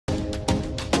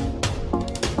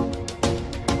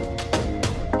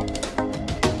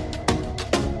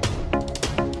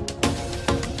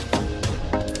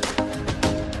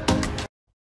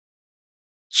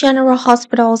General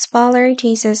Hospital spoiler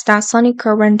teases that Sonny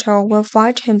Corrento will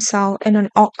find himself in an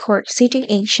awkward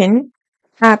situation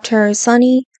after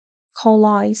Sonny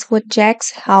collides with Jax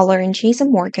Heller and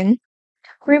Jason Morgan.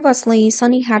 Previously,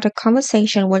 Sonny had a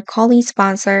conversation with Colleen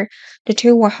Spencer. The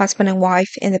two were husband and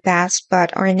wife in the past,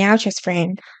 but are now just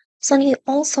friends. Sonny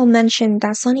also mentioned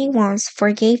that Sonny once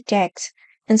forgave Jax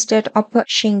instead of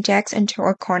pushing Jax into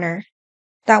a corner.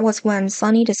 That was when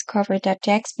Sonny discovered that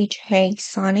Jax betrayed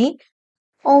Sonny.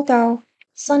 Although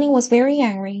Sonny was very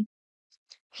angry,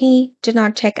 he did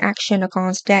not take action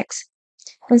against Jax.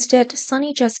 Instead,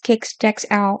 Sonny just kicks Jax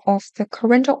out of the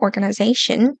Corinthian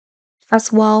organization,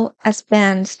 as well as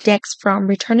bans Jax from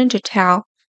returning to town.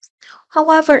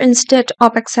 However, instead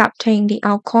of accepting the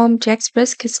outcome, Jax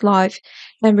risked his life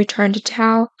and returned to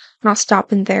town. Not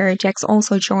stopping there, Jax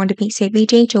also joined the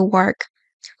PCBD to work.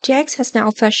 Jax has now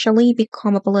officially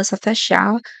become a police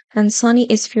official, and Sonny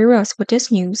is furious with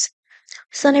this news.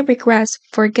 Sonny regrets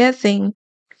forgiving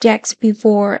Jax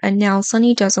before, and now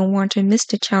Sonny doesn't want to miss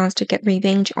the chance to get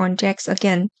revenge on Jax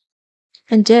again.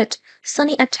 Indeed,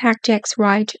 Sonny attacked Jax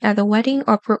right at the wedding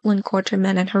of Brooklyn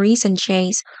Quarterman and Harrison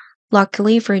Chase.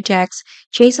 Luckily for Jax,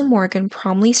 Jason Morgan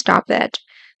promptly stopped it,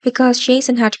 because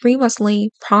Jason had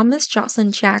previously promised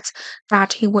Jocelyn Jax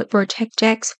that he would protect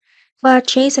Jax, but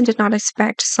Jason did not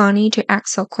expect Sonny to act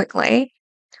so quickly.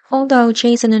 Although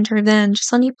Jason intervened,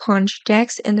 Sonny punched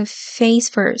Jax in the face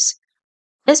first.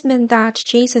 This meant that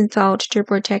Jason fought to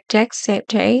protect Jax's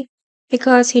safety.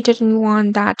 Because he didn't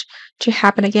want that to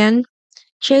happen again,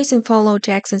 Jason followed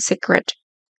Jax in secret.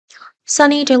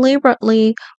 Sonny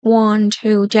deliberately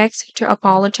wanted Jax to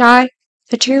apologize.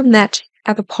 The two met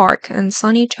at the park and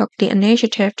Sonny took the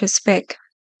initiative to speak.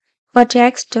 But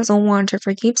Jax doesn't want to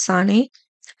forgive Sonny.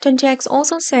 Then Jax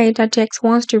also said that Jax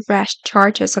wants to press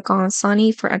charges against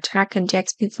Sonny for attacking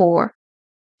Jax before.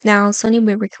 Now Sonny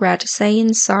will regret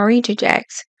saying sorry to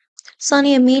Jax.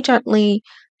 Sonny immediately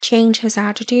changed his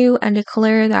attitude and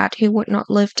declared that he would not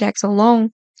leave Jax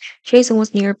alone. Jason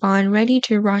was nearby and ready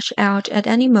to rush out at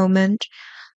any moment,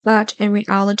 but in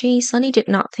reality, Sonny did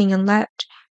nothing and left.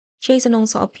 Jason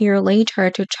also appeared later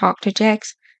to talk to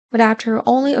Jax, but after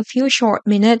only a few short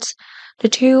minutes, the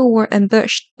two were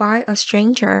ambushed by a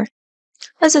stranger.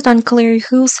 It is unclear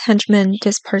whose henchman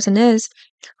this person is,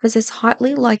 but it's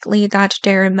highly likely that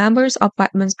they are members of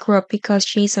Batman's group because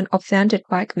Jason offended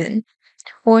Batman.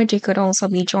 Or they could also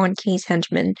be John Key's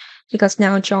henchmen, because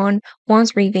now John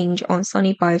wants revenge on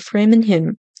Sonny by framing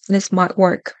him. This might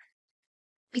work.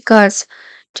 Because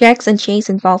Jax and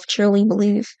Jason both truly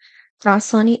believe that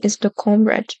Sonny is the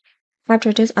comrade.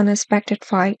 After this unexpected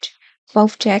fight,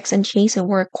 both Jax and Jason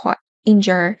were quite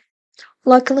injured.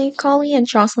 Luckily, Collie and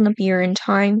Jocelyn appeared in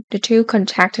time. The two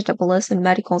contacted the police and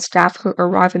medical staff who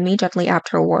arrived immediately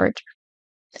afterward.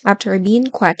 After being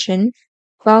questioned,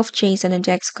 both Jason and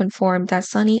Jax confirmed that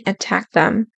Sonny attacked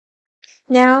them.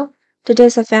 Now, the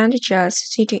disadvantageous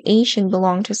situation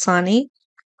belonged to Sonny,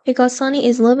 because Sonny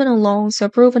is living alone, so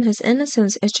proving his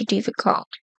innocence is too difficult.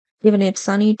 Even if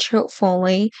Sonny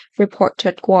truthfully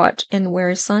reported what and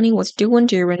where Sonny was doing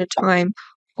during the time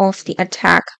of the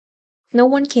attack, no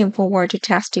one came forward to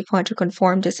testify to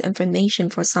confirm this information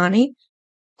for Sonny.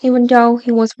 Even though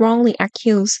he was wrongly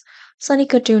accused, Sonny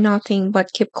could do nothing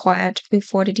but keep quiet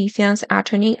before the defense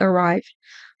attorney arrived.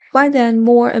 By then,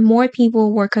 more and more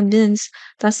people were convinced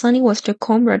that Sonny was the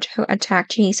comrade who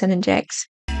attacked Jason and Jax.